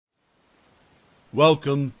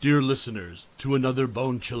Welcome, dear listeners, to another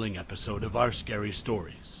bone-chilling episode of our scary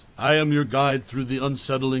stories. I am your guide through the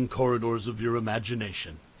unsettling corridors of your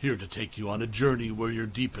imagination, here to take you on a journey where your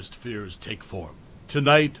deepest fears take form.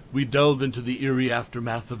 Tonight, we delve into the eerie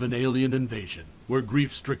aftermath of an alien invasion, where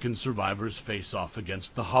grief-stricken survivors face off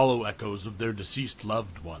against the hollow echoes of their deceased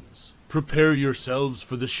loved ones. Prepare yourselves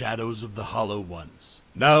for the shadows of the hollow ones.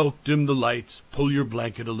 Now, dim the lights, pull your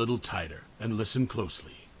blanket a little tighter, and listen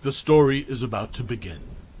closely. The story is about to begin.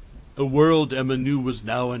 A world Emma knew was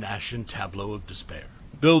now an ashen tableau of despair.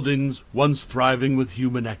 Buildings, once thriving with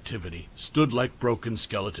human activity, stood like broken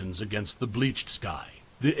skeletons against the bleached sky.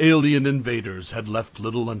 The alien invaders had left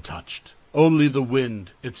little untouched. Only the wind,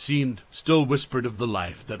 it seemed, still whispered of the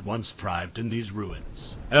life that once thrived in these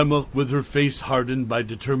ruins. Emma, with her face hardened by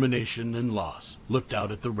determination and loss, looked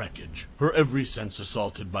out at the wreckage, her every sense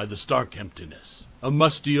assaulted by the stark emptiness. A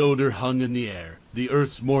musty odor hung in the air, the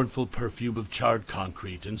earth's mournful perfume of charred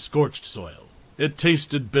concrete and scorched soil. It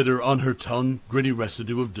tasted bitter on her tongue, gritty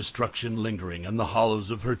residue of destruction lingering in the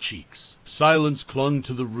hollows of her cheeks. Silence clung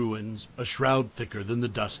to the ruins, a shroud thicker than the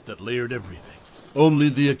dust that layered everything. Only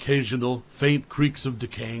the occasional, faint creaks of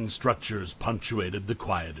decaying structures punctuated the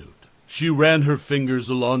quietude. She ran her fingers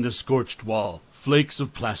along a scorched wall, flakes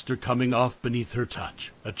of plaster coming off beneath her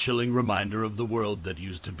touch, a chilling reminder of the world that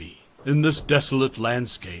used to be. In this desolate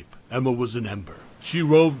landscape, Emma was an ember. She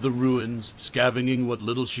roved the ruins, scavenging what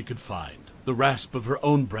little she could find, the rasp of her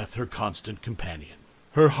own breath her constant companion.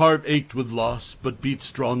 Her heart ached with loss, but beat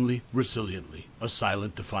strongly, resiliently, a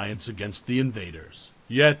silent defiance against the invaders.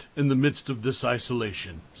 Yet, in the midst of this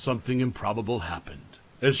isolation, something improbable happened.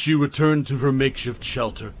 As she returned to her makeshift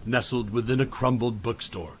shelter, nestled within a crumbled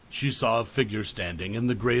bookstore, she saw a figure standing in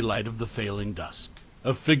the gray light of the failing dusk.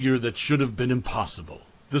 A figure that should have been impossible.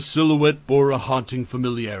 The silhouette bore a haunting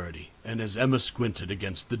familiarity, and as Emma squinted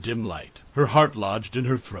against the dim light, her heart lodged in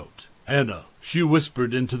her throat. "Anna," she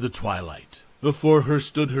whispered into the twilight. Before her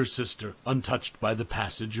stood her sister, untouched by the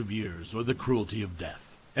passage of years or the cruelty of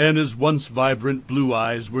death. Anna's once vibrant blue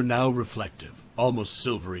eyes were now reflective, almost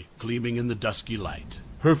silvery, gleaming in the dusky light.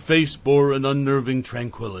 Her face bore an unnerving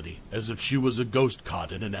tranquility, as if she was a ghost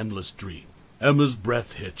caught in an endless dream. Emma's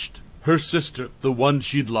breath hitched. Her sister, the one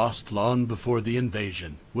she'd lost long before the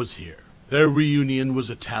invasion, was here. Their reunion was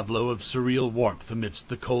a tableau of surreal warmth amidst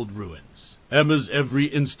the cold ruins. Emma's every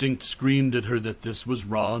instinct screamed at her that this was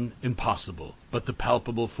wrong, impossible, but the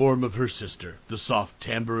palpable form of her sister, the soft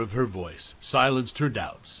timbre of her voice, silenced her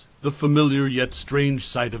doubts. The familiar yet strange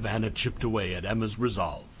sight of Anna chipped away at Emma's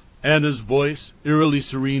resolve. Anna's voice, eerily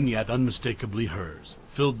serene yet unmistakably hers,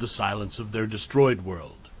 filled the silence of their destroyed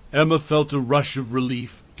world. Emma felt a rush of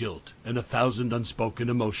relief, guilt, and 1,000 unspoken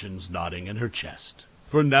emotions knotting in her chest.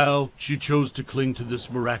 For now, she chose to cling to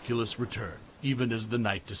this miraculous return, even as the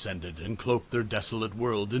night descended and cloaked their desolate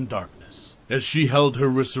world in darkness. As she held her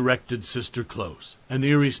resurrected sister close, an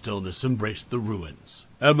eerie stillness embraced the ruins.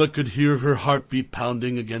 Emma could hear her heartbeat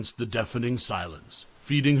pounding against the deafening silence,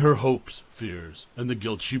 feeding her hopes, fears, and the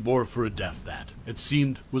guilt she bore for a death that, it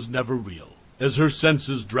seemed, was never real. As her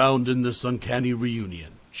senses drowned in this uncanny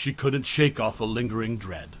reunion, she couldn't shake off a lingering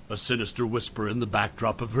dread, a sinister whisper in the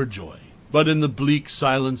backdrop of her joy. But in the bleak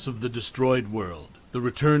silence of the destroyed world, the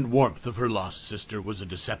returned warmth of her lost sister was a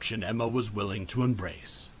deception Emma was willing to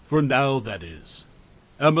embrace. For now, that is.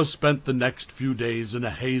 Emma spent the next few days in a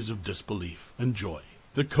haze of disbelief and joy.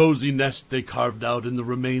 The cozy nest they carved out in the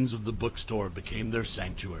remains of the bookstore became their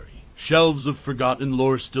sanctuary. Shelves of forgotten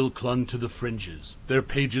lore still clung to the fringes, their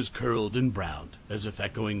pages curled and browned, as if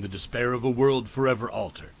echoing the despair of a world forever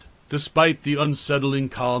altered. Despite the unsettling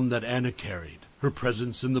calm that Anna carried, her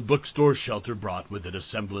presence in the bookstore shelter brought with it a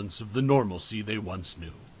semblance of the normalcy they once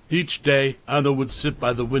knew. Each day, Anna would sit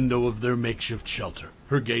by the window of their makeshift shelter,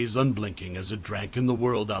 her gaze unblinking as it drank in the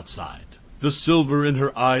world outside. The silver in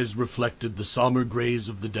her eyes reflected the somber grays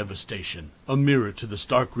of the devastation, a mirror to the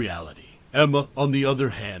stark reality. Emma, on the other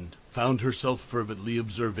hand, found herself fervently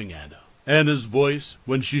observing Anna. Anna's voice,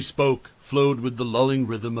 when she spoke, flowed with the lulling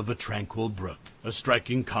rhythm of a tranquil brook, a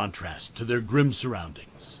striking contrast to their grim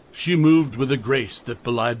surroundings. She moved with a grace that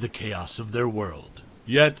belied the chaos of their world.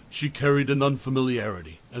 Yet she carried an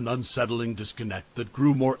unfamiliarity, an unsettling disconnect that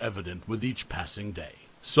grew more evident with each passing day.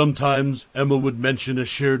 Sometimes Emma would mention a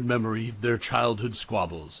shared memory, their childhood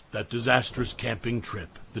squabbles, that disastrous camping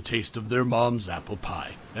trip, the taste of their mom's apple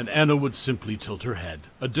pie, and Anna would simply tilt her head,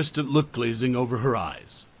 a distant look glazing over her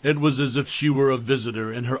eyes. It was as if she were a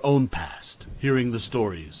visitor in her own past, hearing the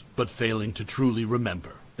stories, but failing to truly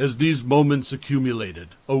remember. As these moments accumulated,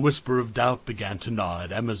 a whisper of doubt began to gnaw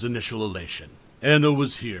at Emma's initial elation. Anna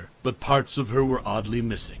was here, but parts of her were oddly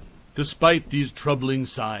missing. Despite these troubling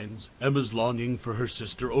signs, Emma's longing for her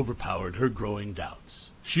sister overpowered her growing doubts.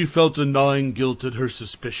 She felt a gnawing guilt at her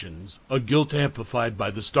suspicions, a guilt amplified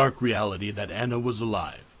by the stark reality that Anna was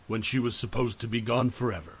alive, when she was supposed to be gone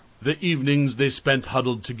forever. The evenings they spent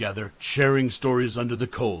huddled together, sharing stories under the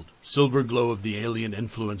cold, silver glow of the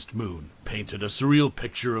alien-influenced moon, painted a surreal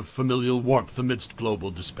picture of familial warmth amidst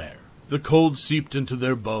global despair. The cold seeped into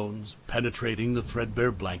their bones, penetrating the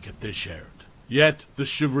threadbare blanket they shared. Yet the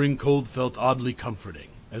shivering cold felt oddly comforting,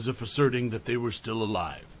 as if asserting that they were still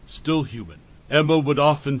alive, still human. Emma would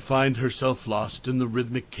often find herself lost in the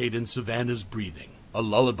rhythmic cadence of Anna's breathing, a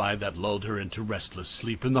lullaby that lulled her into restless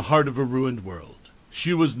sleep in the heart of a ruined world.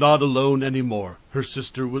 She was not alone anymore. Her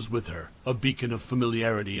sister was with her, a beacon of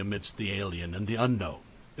familiarity amidst the alien and the unknown.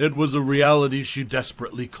 It was a reality she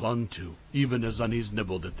desperately clung to, even as unease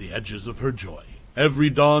nibbled at the edges of her joy. Every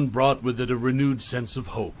dawn brought with it a renewed sense of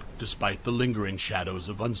hope, despite the lingering shadows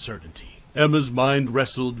of uncertainty. Emma's mind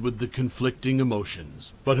wrestled with the conflicting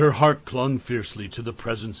emotions, but her heart clung fiercely to the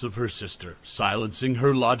presence of her sister, silencing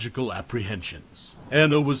her logical apprehensions.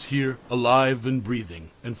 Anna was here, alive and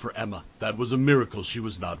breathing, and for Emma, that was a miracle she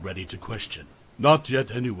was not ready to question. Not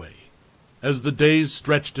yet, anyway. As the days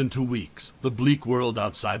stretched into weeks, the bleak world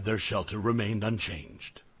outside their shelter remained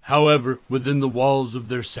unchanged. However, within the walls of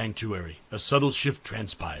their sanctuary, a subtle shift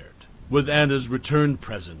transpired. With Anna's returned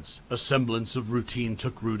presence, a semblance of routine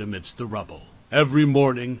took root amidst the rubble. Every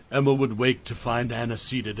morning, Emma would wake to find Anna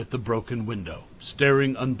seated at the broken window,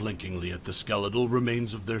 staring unblinkingly at the skeletal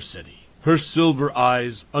remains of their city. Her silver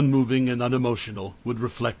eyes, unmoving and unemotional, would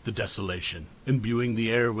reflect the desolation, imbuing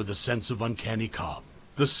the air with a sense of uncanny calm.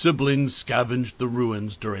 The siblings scavenged the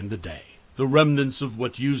ruins during the day. The remnants of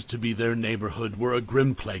what used to be their neighborhood were a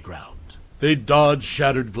grim playground. They'd dodge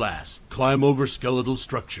shattered glass, climb over skeletal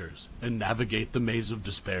structures, and navigate the maze of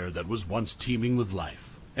despair that was once teeming with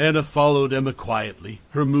life. Anna followed Emma quietly,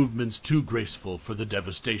 her movements too graceful for the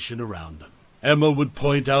devastation around them. Emma would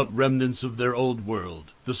point out remnants of their old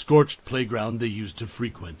world, the scorched playground they used to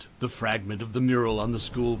frequent, the fragment of the mural on the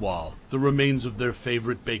school wall, the remains of their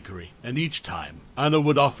favorite bakery, and each time, Anna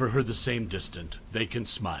would offer her the same distant, vacant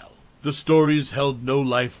smile. The stories held no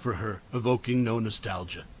life for her, evoking no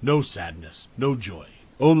nostalgia, no sadness, no joy.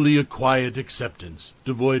 Only a quiet acceptance,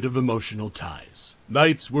 devoid of emotional ties.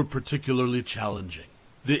 Nights were particularly challenging.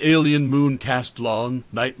 The alien moon cast long,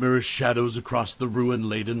 nightmarish shadows across the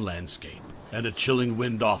ruin-laden landscape, and a chilling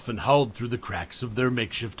wind often howled through the cracks of their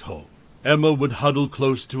makeshift home. Emma would huddle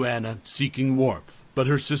close to Anna, seeking warmth, but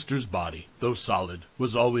her sister's body, though solid,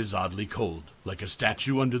 was always oddly cold, like a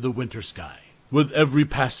statue under the winter sky. With every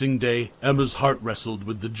passing day, Emma's heart wrestled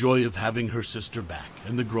with the joy of having her sister back,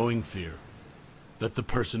 and the growing fear that the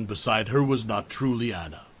person beside her was not truly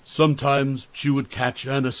Anna. Sometimes she would catch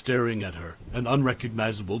Anna staring at her, an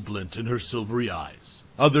unrecognizable glint in her silvery eyes.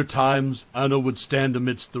 Other times, Anna would stand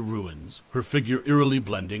amidst the ruins, her figure eerily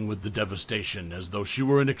blending with the devastation as though she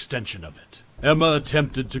were an extension of it. Emma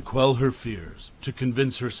attempted to quell her fears, to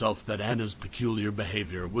convince herself that Anna's peculiar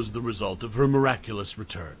behavior was the result of her miraculous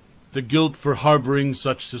return. The guilt for harboring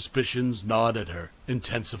such suspicions gnawed at her,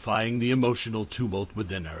 intensifying the emotional tumult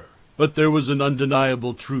within her. But there was an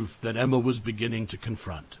undeniable truth that Emma was beginning to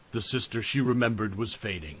confront. The sister she remembered was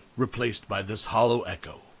fading, replaced by this hollow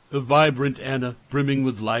echo. The vibrant Anna, brimming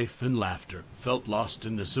with life and laughter, felt lost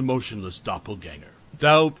in this emotionless doppelganger.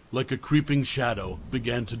 Doubt, like a creeping shadow,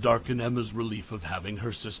 began to darken Emma's relief of having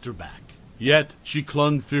her sister back. Yet she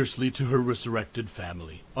clung fiercely to her resurrected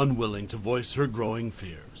family, unwilling to voice her growing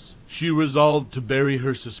fears. She resolved to bury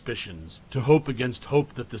her suspicions, to hope against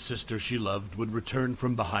hope that the sister she loved would return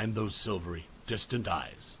from behind those silvery, distant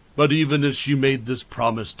eyes. But even as she made this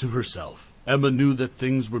promise to herself, Emma knew that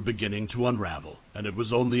things were beginning to unravel, and it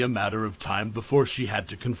was only a matter of time before she had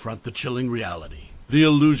to confront the chilling reality. The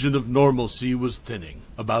illusion of normalcy was thinning,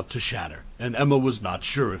 about to shatter, and Emma was not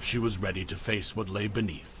sure if she was ready to face what lay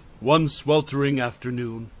beneath. One sweltering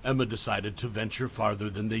afternoon, Emma decided to venture farther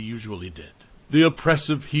than they usually did. The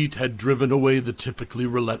oppressive heat had driven away the typically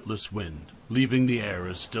relentless wind, leaving the air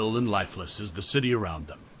as still and lifeless as the city around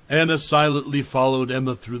them. Anna silently followed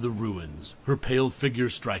Emma through the ruins, her pale figure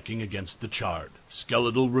striking against the charred,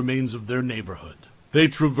 skeletal remains of their neighborhood. They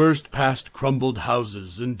traversed past crumbled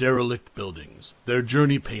houses and derelict buildings, their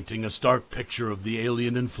journey painting a stark picture of the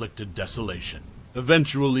alien-inflicted desolation.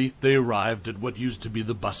 Eventually, they arrived at what used to be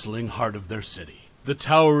the bustling heart of their city. The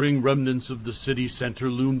towering remnants of the city center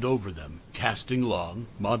loomed over them, casting long,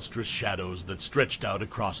 monstrous shadows that stretched out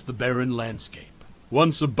across the barren landscape.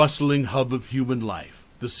 Once a bustling hub of human life,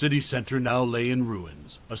 The city center now lay in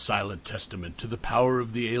ruins, a silent testament to the power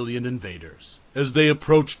of the alien invaders. As they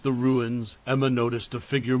approached the ruins, Emma noticed a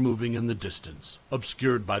figure moving in the distance,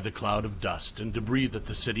 obscured by the cloud of dust and debris that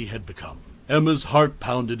the city had become. Emma's heart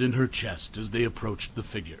pounded in her chest as they approached the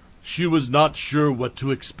figure. She was not sure what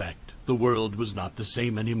to expect. The world was not the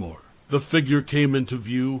same anymore. The figure came into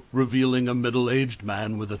view, revealing a middle-aged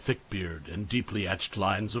man with a thick beard and deeply etched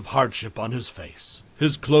lines of hardship on his face.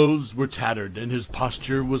 His clothes were tattered and his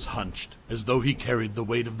posture was hunched, as though he carried the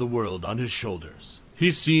weight of the world on his shoulders. He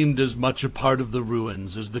seemed as much a part of the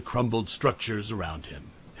ruins as the crumbled structures around him.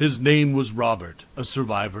 His name was Robert, a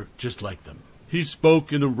survivor just like them. He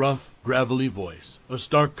spoke in a rough, gravelly voice, a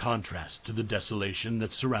stark contrast to the desolation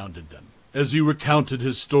that surrounded them. As he recounted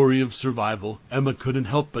his story of survival, Emma couldn't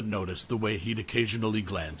help but notice the way he'd occasionally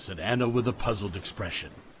glance at Anna with a puzzled expression.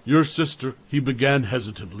 "Your sister," he began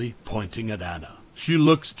hesitantly, pointing at Anna. "She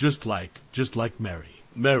looks just like Mary."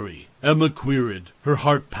 "Mary?" Emma queried, her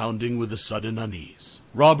heart pounding with a sudden unease.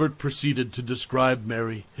 Robert proceeded to describe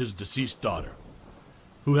Mary, his deceased daughter,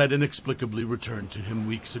 who had inexplicably returned to him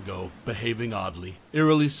weeks ago, behaving oddly,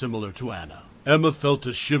 eerily similar to Anna. Emma felt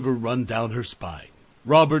a shiver run down her spine.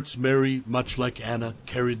 Robert's Mary, much like Anna,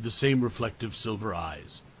 carried the same reflective silver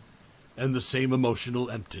eyes and the same emotional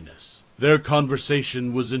emptiness. Their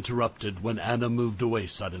conversation was interrupted when Anna moved away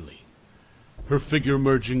suddenly, her figure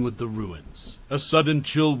merging with the ruins. A sudden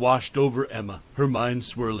chill washed over Emma, her mind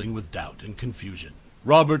swirling with doubt and confusion.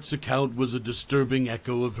 Robert's account was a disturbing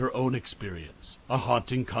echo of her own experience, a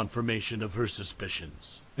haunting confirmation of her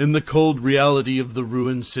suspicions. In the cold reality of the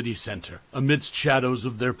ruined city center, amidst shadows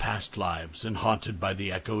of their past lives and haunted by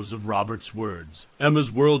the echoes of Robert's words,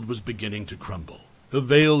 Emma's world was beginning to crumble. The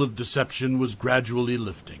veil of deception was gradually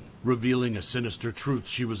lifting, revealing a sinister truth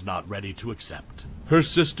she was not ready to accept. Her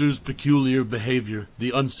sister's peculiar behavior,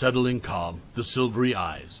 the unsettling calm, the silvery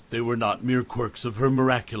eyes, they were not mere quirks of her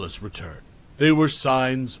miraculous return. They were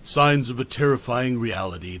signs of a terrifying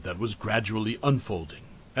reality that was gradually unfolding.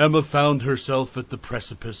 Emma found herself at the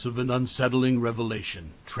precipice of an unsettling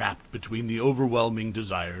revelation, trapped between the overwhelming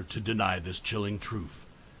desire to deny this chilling truth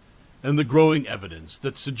and the growing evidence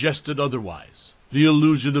that suggested otherwise. The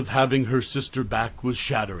illusion of having her sister back was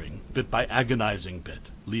shattering, bit by agonizing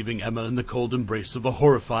bit, leaving Emma in the cold embrace of a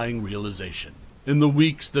horrifying realization. In the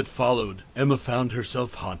weeks that followed, Emma found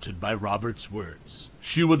herself haunted by Robert's words.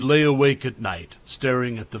 She would lay awake at night,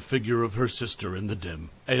 staring at the figure of her sister in the dim,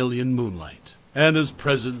 alien moonlight. Anna's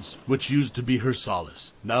presence, which used to be her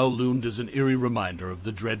solace, now loomed as an eerie reminder of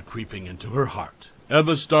the dread creeping into her heart.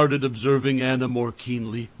 Emma started observing Anna more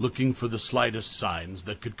keenly, looking for the slightest signs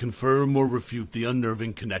that could confirm or refute the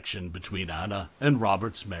unnerving connection between Anna and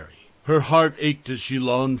Robert's Mary. Her heart ached as she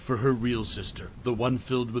longed for her real sister, the one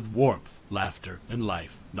filled with warmth, laughter, and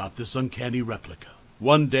life, not this uncanny replica.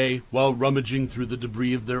 One day, while rummaging through the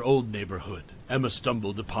debris of their old neighborhood, Emma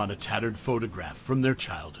stumbled upon a tattered photograph from their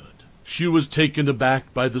childhood. She was taken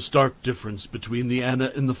aback by the stark difference between the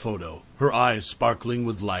Anna in the photo, her eyes sparkling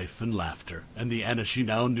with life and laughter, and the Anna she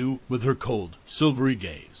now knew with her cold, silvery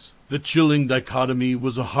gaze. The chilling dichotomy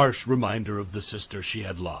was a harsh reminder of the sister she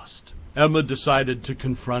had lost. Emma decided to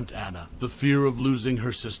confront Anna, the fear of losing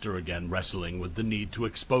her sister again wrestling with the need to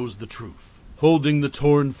expose the truth. Holding the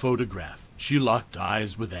torn photograph, she locked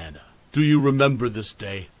eyes with Anna. "Do you remember this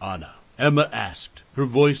day, Anna?" Emma asked, her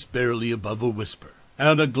voice barely above a whisper.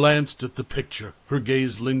 Anna glanced at the picture, her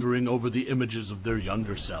gaze lingering over the images of their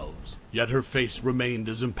younger selves, yet her face remained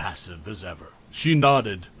as impassive as ever. She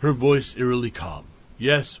nodded, her voice eerily calm.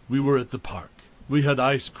 "Yes, we were at the park. We had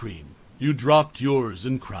ice cream. You dropped yours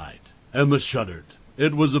and cried." Emma shuddered.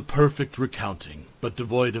 It was a perfect recounting, but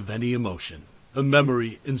devoid of any emotion. A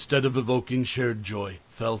memory, instead of evoking shared joy,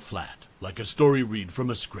 fell flat, like a story read from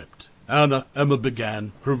a script. "Anna," Emma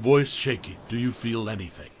began, her voice shaky, "do you feel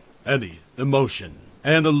anything? Any emotion?"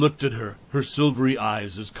 Anna looked at her, her silvery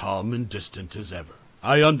eyes as calm and distant as ever.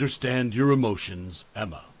 "I understand your emotions,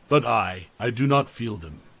 Emma, but I do not feel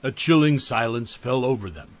them." A chilling silence fell over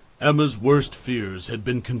them. Emma's worst fears had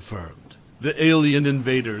been confirmed. The alien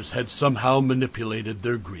invaders had somehow manipulated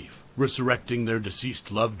their grief, resurrecting their deceased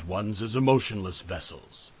loved ones as emotionless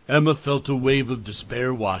vessels. Emma felt a wave of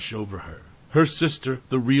despair wash over her. Her sister,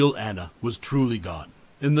 the real Anna, was truly gone.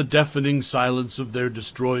 In the deafening silence of their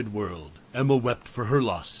destroyed world, Emma wept for her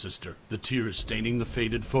lost sister, the tears staining the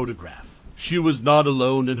faded photograph. She was not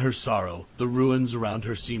alone in her sorrow. The ruins around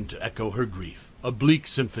her seemed to echo her grief, a bleak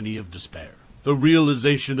symphony of despair. The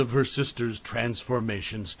realization of her sister's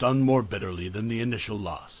transformation stung more bitterly than the initial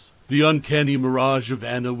loss. The uncanny mirage of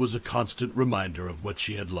Anna was a constant reminder of what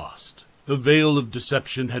she had lost. The veil of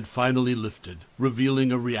deception had finally lifted,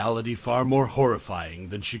 revealing a reality far more horrifying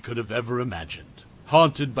than she could have ever imagined.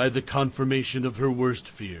 Haunted by the confirmation of her worst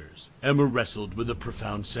fears, Emma wrestled with a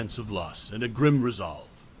profound sense of loss and a grim resolve.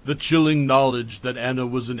 The chilling knowledge that Anna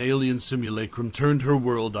was an alien simulacrum turned her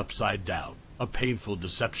world upside down, a painful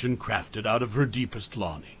deception crafted out of her deepest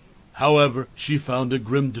longing. However, she found a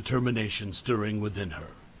grim determination stirring within her.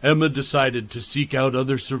 Emma decided to seek out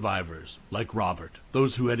other survivors, like Robert,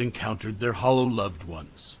 those who had encountered their hollow loved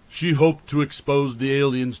ones. She hoped to expose the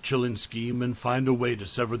aliens' chilling scheme and find a way to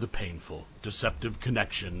sever the painful, deceptive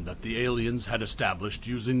connection that the aliens had established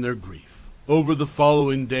using their grief. Over the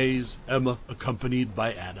following days, Emma, accompanied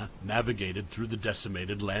by Anna, navigated through the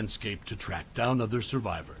decimated landscape to track down other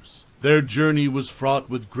survivors. Their journey was fraught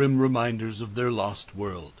with grim reminders of their lost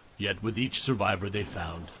world. Yet with each survivor they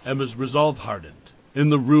found, Emma's resolve hardened. In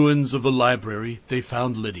the ruins of a library, they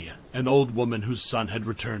found Lydia, an old woman whose son had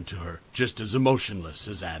returned to her, just as emotionless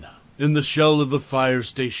as Anna. In the shell of a fire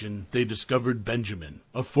station, they discovered Benjamin,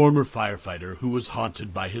 a former firefighter who was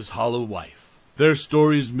haunted by his hollow wife. Their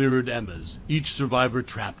stories mirrored Emma's, each survivor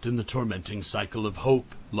trapped in the tormenting cycle of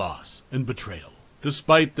hope, loss, and betrayal.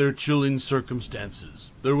 Despite their chilling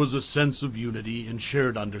circumstances, there was a sense of unity and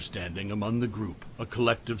shared understanding among the group, a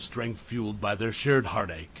collective strength fueled by their shared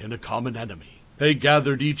heartache and a common enemy. They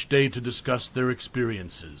gathered each day to discuss their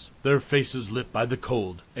experiences, their faces lit by the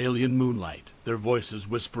cold, alien moonlight, their voices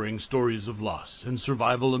whispering stories of loss and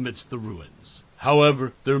survival amidst the ruins.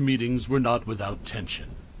 However, their meetings were not without tension.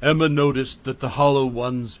 Emma noticed that the hollow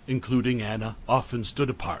ones, including Anna, often stood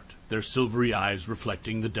apart, their silvery eyes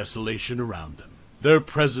reflecting the desolation around them. Their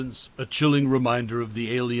presence, a chilling reminder of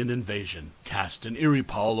the alien invasion, cast an eerie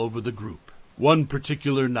pall over the group. One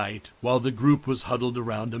particular night, while the group was huddled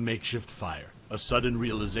around a makeshift fire, a sudden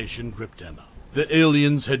realization gripped Emma. The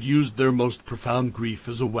aliens had used their most profound grief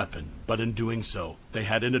as a weapon, but in doing so, they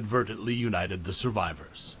had inadvertently united the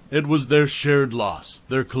survivors. It was their shared loss,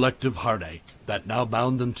 their collective heartache, that now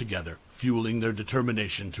bound them together, fueling their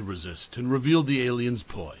determination to resist and reveal the aliens'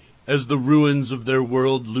 ploy. As the ruins of their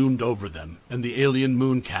world loomed over them, and the alien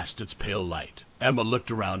moon cast its pale light, Emma looked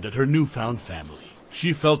around at her newfound family.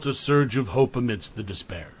 She felt a surge of hope amidst the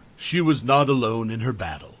despair. She was not alone in her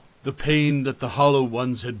battle. The pain that the hollow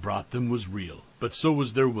ones had brought them was real, but so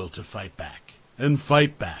was their will to fight back. And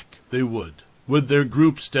fight back they would. With their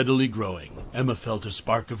group steadily growing, Emma felt a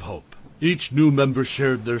spark of hope. Each new member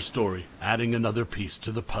shared their story, adding another piece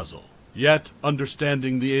to the puzzle. Yet,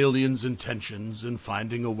 understanding the aliens' intentions and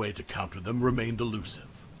finding a way to counter them remained elusive.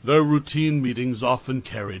 Their routine meetings often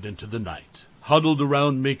carried into the night. Huddled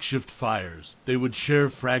around makeshift fires, they would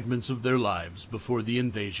share fragments of their lives before the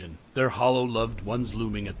invasion, their hollow loved ones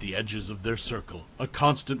looming at the edges of their circle, a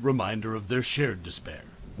constant reminder of their shared despair.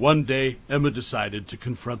 One day, Emma decided to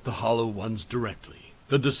confront the hollow ones directly.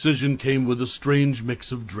 The decision came with a strange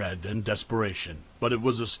mix of dread and desperation, but it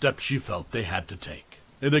was a step she felt they had to take.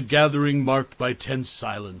 In a gathering marked by tense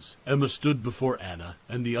silence, Emma stood before Anna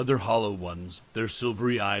and the other hollow ones, their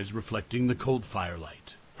silvery eyes reflecting the cold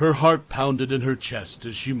firelight. Her heart pounded in her chest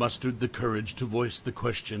as she mustered the courage to voice the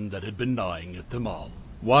question that had been gnawing at them all.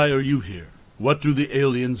 "Why are you here? What do the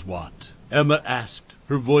aliens want?" Emma asked,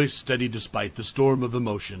 her voice steady despite the storm of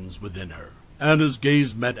emotions within her. Anna's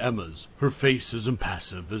gaze met Emma's, her face as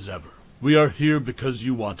impassive as ever. "We are here because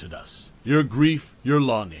you wanted us. Your grief, your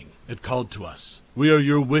longing, it called to us. We are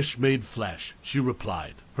your wish made flesh," she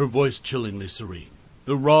replied, her voice chillingly serene.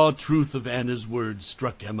 The raw truth of Anna's words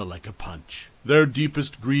struck Emma like a punch. Their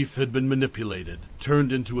deepest grief had been manipulated,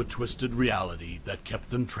 turned into a twisted reality that kept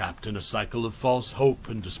them trapped in a cycle of false hope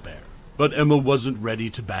and despair. But Emma wasn't ready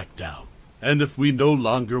to back down. "And if we no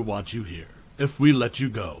longer want you here, if we let you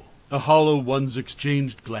go?" The hollow ones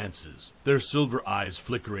exchanged glances, their silver eyes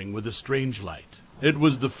flickering with a strange light. It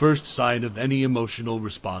was the first sign of any emotional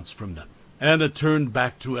response from them. Anna turned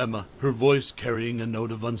back to Emma, her voice carrying a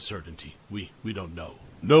note of uncertainty. We don't know.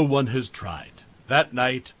 No one has tried." That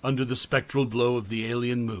night, under the spectral glow of the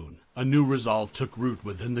alien moon, a new resolve took root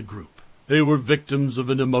within the group. They were victims of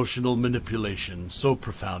an emotional manipulation so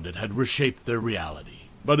profound it had reshaped their reality.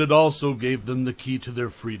 But it also gave them the key to their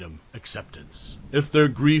freedom, acceptance. If their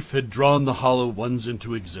grief had drawn the hollow ones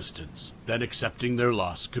into existence, then accepting their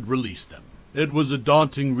loss could release them. It was a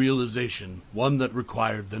daunting realization, one that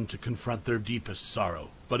required them to confront their deepest sorrow,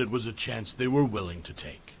 but it was a chance they were willing to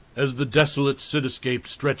take. As the desolate cityscape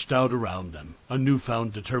stretched out around them, a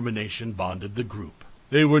newfound determination bonded the group.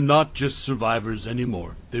 They were not just survivors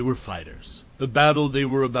anymore, they were fighters. The battle they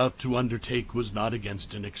were about to undertake was not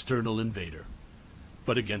against an external invader,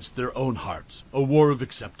 but against their own hearts, a war of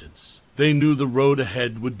acceptance. They knew the road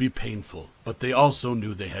ahead would be painful, but they also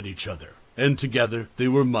knew they had each other. and together they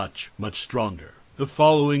were much, much stronger. The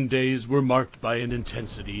following days were marked by an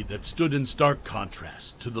intensity that stood in stark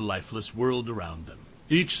contrast to the lifeless world around them.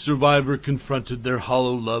 Each survivor confronted their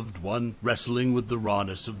hollow loved one, wrestling with the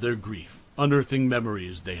rawness of their grief, unearthing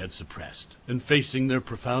memories they had suppressed, and facing their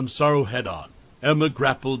profound sorrow head-on. Emma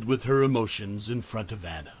grappled with her emotions in front of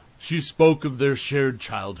Anna. She spoke of their shared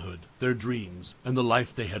childhood, their dreams, and the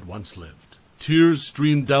life they had once lived. Tears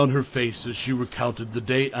streamed down her face as she recounted the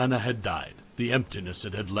day Anna had died, the emptiness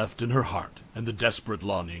it had left in her heart, and the desperate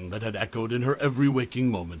longing that had echoed in her every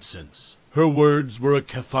waking moment since. Her words were a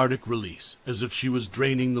cathartic release, as if she was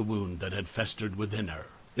draining the wound that had festered within her.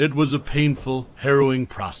 It was a painful, harrowing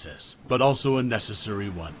process, but also a necessary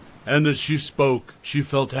one. And as she spoke, she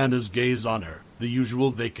felt Anna's gaze on her, the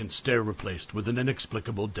usual vacant stare replaced with an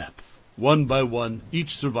inexplicable depth. One by one,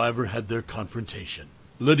 each survivor had their confrontation.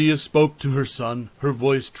 Lydia spoke to her son, her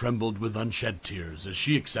voice trembled with unshed tears as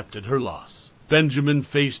she accepted her loss. Benjamin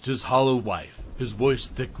faced his hollow wife, his voice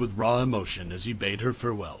thick with raw emotion as he bade her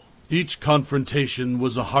farewell. Each confrontation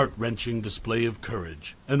was a heart-wrenching display of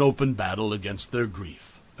courage, an open battle against their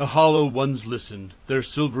grief. The hollow ones listened, their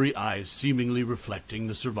silvery eyes seemingly reflecting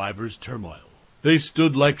the survivors' turmoil. They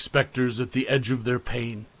stood like specters at the edge of their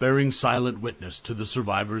pain, bearing silent witness to the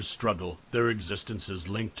survivors' struggle, their existences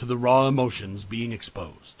linked to the raw emotions being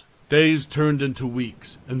exposed. Days turned into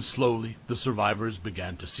weeks, and slowly the survivors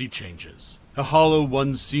began to see changes. The hollow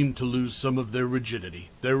ones seemed to lose some of their rigidity,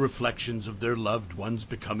 their reflections of their loved ones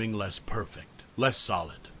becoming less perfect, less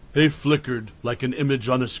solid. They flickered like an image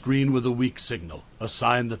on a screen with a weak signal, a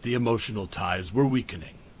sign that the emotional ties were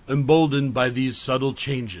weakening. Emboldened by these subtle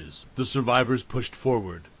changes, the survivors pushed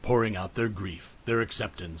forward, pouring out their grief, their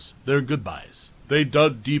acceptance, their goodbyes. They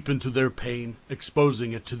dug deep into their pain,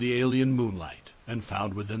 exposing it to the alien moonlight, and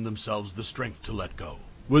found within themselves the strength to let go.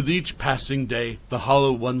 With each passing day, the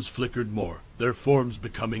hollow ones flickered more, their forms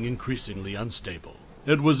becoming increasingly unstable.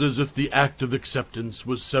 It was as if the act of acceptance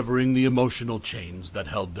was severing the emotional chains that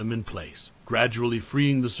held them in place, gradually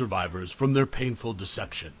freeing the survivors from their painful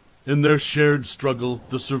deception. In their shared struggle,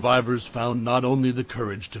 the survivors found not only the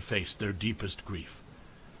courage to face their deepest grief,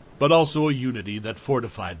 but also a unity that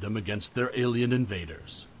fortified them against their alien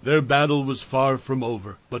invaders. Their battle was far from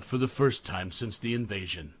over, but for the first time since the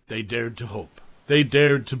invasion, they dared to hope. They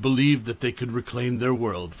dared to believe that they could reclaim their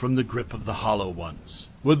world from the grip of the hollow ones.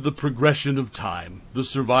 With the progression of time, the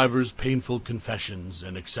survivors' painful confessions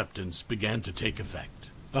and acceptance began to take effect.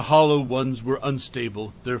 The hollow ones were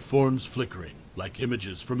unstable, their forms flickering, like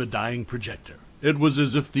images from a dying projector. It was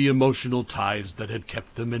as if the emotional ties that had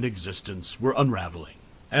kept them in existence were unraveling.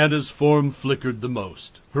 Anna's form flickered the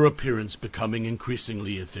most, her appearance becoming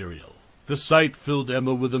increasingly ethereal. The sight filled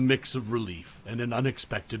Emma with a mix of relief and an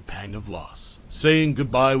unexpected pang of loss. Saying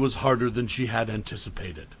goodbye was harder than she had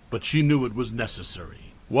anticipated, but she knew it was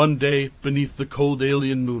necessary. One day, beneath the cold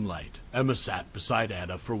alien moonlight, Emma sat beside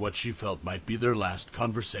Anna for what she felt might be their last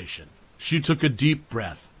conversation. She took a deep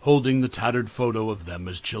breath, holding the tattered photo of them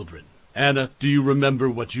as children. "Anna, do you remember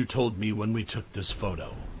what you told me when we took this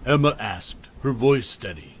photo?" Emma asked, her voice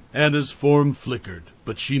steady. Anna's form flickered,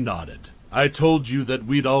 but she nodded. "I told you that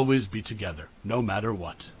we'd always be together, no matter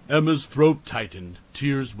what." Emma's throat tightened,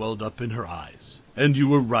 tears welled up in her eyes. "And you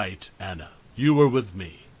were right, Anna. You were with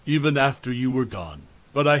me, even after you were gone.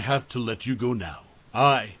 But I have to let you go now.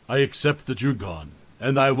 I accept that you're gone,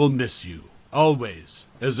 and I will miss you. Always."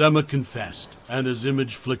 As Emma confessed, Anna's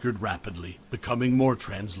image flickered rapidly, becoming more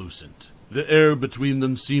translucent. The air between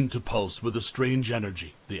them seemed to pulse with a strange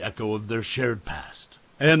energy, the echo of their shared past.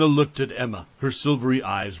 Anna looked at Emma, her silvery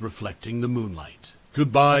eyes reflecting the moonlight.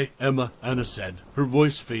 "Goodbye, Emma," Anna said, her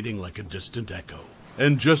voice fading like a distant echo.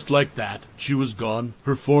 And just like that, she was gone,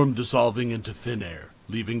 her form dissolving into thin air,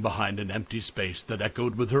 leaving behind an empty space that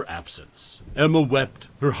echoed with her absence. Emma wept,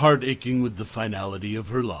 her heart aching with the finality of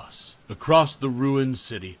her loss. Across the ruined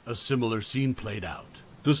city, a similar scene played out.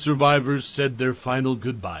 The survivors said their final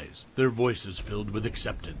goodbyes, their voices filled with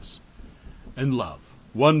acceptance and love.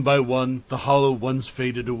 One by one, the hollow ones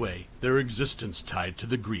faded away, their existence tied to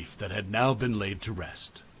the grief that had now been laid to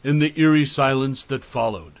rest. In the eerie silence that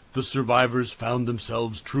followed, the survivors found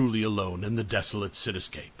themselves truly alone in the desolate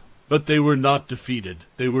cityscape. But they were not defeated.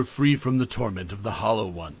 They were free from the torment of the hollow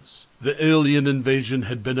ones. The alien invasion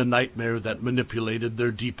had been a nightmare that manipulated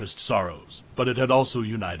their deepest sorrows, but it had also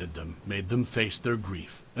united them, made them face their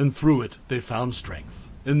grief, and through it they found strength.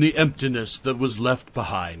 In the emptiness that was left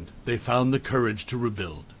behind, they found the courage to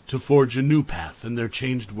rebuild, to forge a new path in their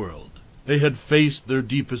changed world. They had faced their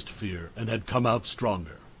deepest fear and had come out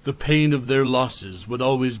stronger. The pain of their losses would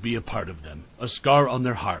always be a part of them, a scar on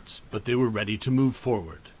their hearts, but they were ready to move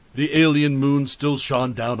forward. The alien moon still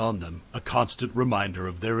shone down on them, a constant reminder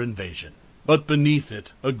of their invasion. But beneath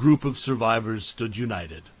it, a group of survivors stood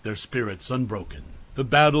united, their spirits unbroken. The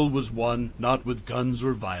battle was won not with guns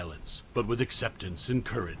or violence, but with acceptance and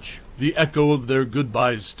courage. The echo of their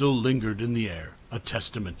goodbyes still lingered in the air, a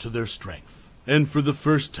testament to their strength. And for the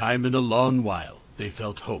first time in a long while, they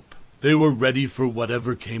felt hope. They were ready for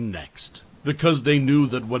whatever came next, because they knew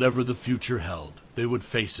that whatever the future held, they would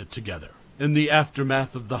face it together. In the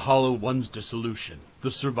aftermath of the Hollow One's dissolution, the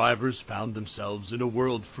survivors found themselves in a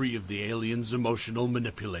world free of the aliens' emotional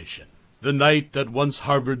manipulation. The night that once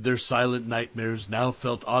harbored their silent nightmares now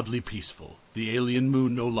felt oddly peaceful, the alien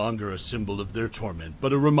moon no longer a symbol of their torment,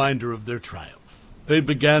 but a reminder of their triumph. They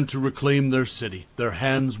began to reclaim their city, their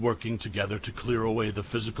hands working together to clear away the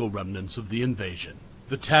physical remnants of the invasion.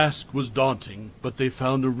 The task was daunting, but they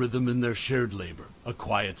found a rhythm in their shared labor, a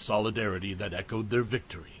quiet solidarity that echoed their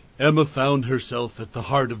victory. Emma found herself at the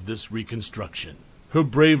heart of this reconstruction. Her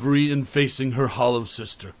bravery in facing her hollow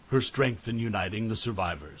sister, her strength in uniting the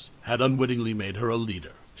survivors, had unwittingly made her a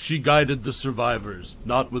leader. She guided the survivors,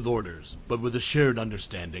 not with orders, but with a shared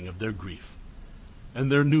understanding of their grief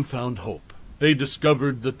and their newfound hope. They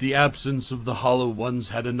discovered that the absence of the Hollow Ones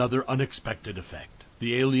had another unexpected effect.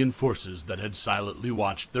 The alien forces that had silently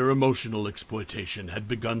watched their emotional exploitation had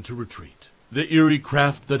begun to retreat. The eerie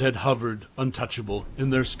craft that had hovered, untouchable, in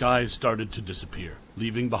their skies started to disappear,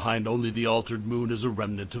 leaving behind only the altered moon as a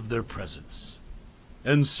remnant of their presence.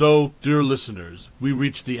 And so, dear listeners, we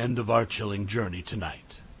reach the end of our chilling journey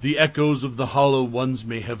tonight. The echoes of the Hollow Ones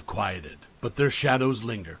may have quieted, but their shadows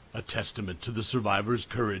linger, a testament to the survivors'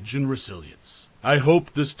 courage and resilience. I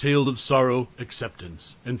hope this tale of sorrow,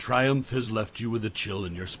 acceptance, and triumph has left you with a chill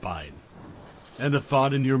in your spine and a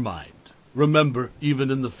thought in your mind. Remember, even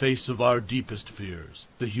in the face of our deepest fears,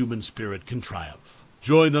 the human spirit can triumph.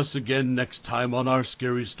 Join us again next time on our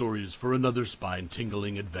scary stories for another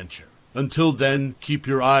spine-tingling adventure. Until then, keep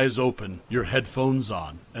your eyes open, your headphones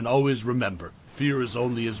on, and always remember, fear is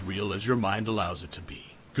only as real as your mind allows it to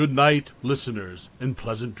be. Good night, listeners, and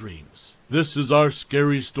pleasant dreams. This is our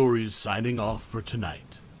Scary Stories signing off for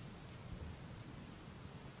tonight.